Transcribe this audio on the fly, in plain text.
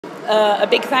A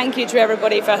big thank you to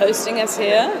everybody for hosting us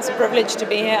here. It's a privilege to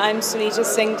be here. I'm Sunita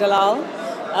Singh Dalal,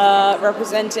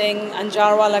 representing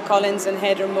Anjarwala Collins and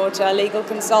Hayder Mota legal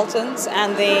consultants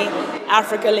and the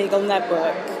Africa Legal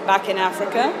Network back in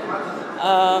Africa.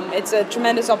 It's a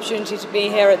tremendous opportunity to be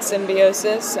here at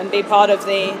Symbiosis and be part of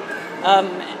the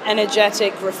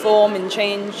energetic reform and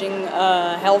changing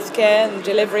healthcare and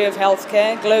delivery of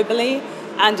healthcare globally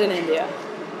and in India.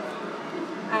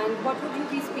 And what would you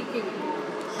be speaking?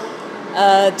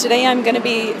 Today I'm going to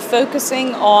be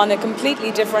focusing on a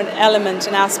completely different element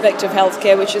and aspect of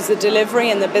healthcare, which is the delivery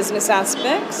and the business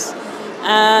aspects,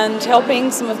 and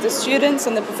helping some of the students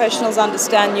and the professionals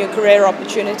understand new career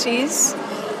opportunities,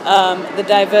 the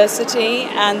diversity,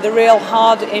 and the real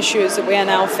hard issues that we are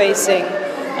now facing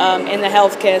in the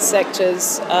healthcare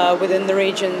sectors within the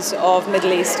regions of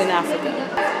Middle East and Africa.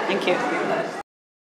 Thank you.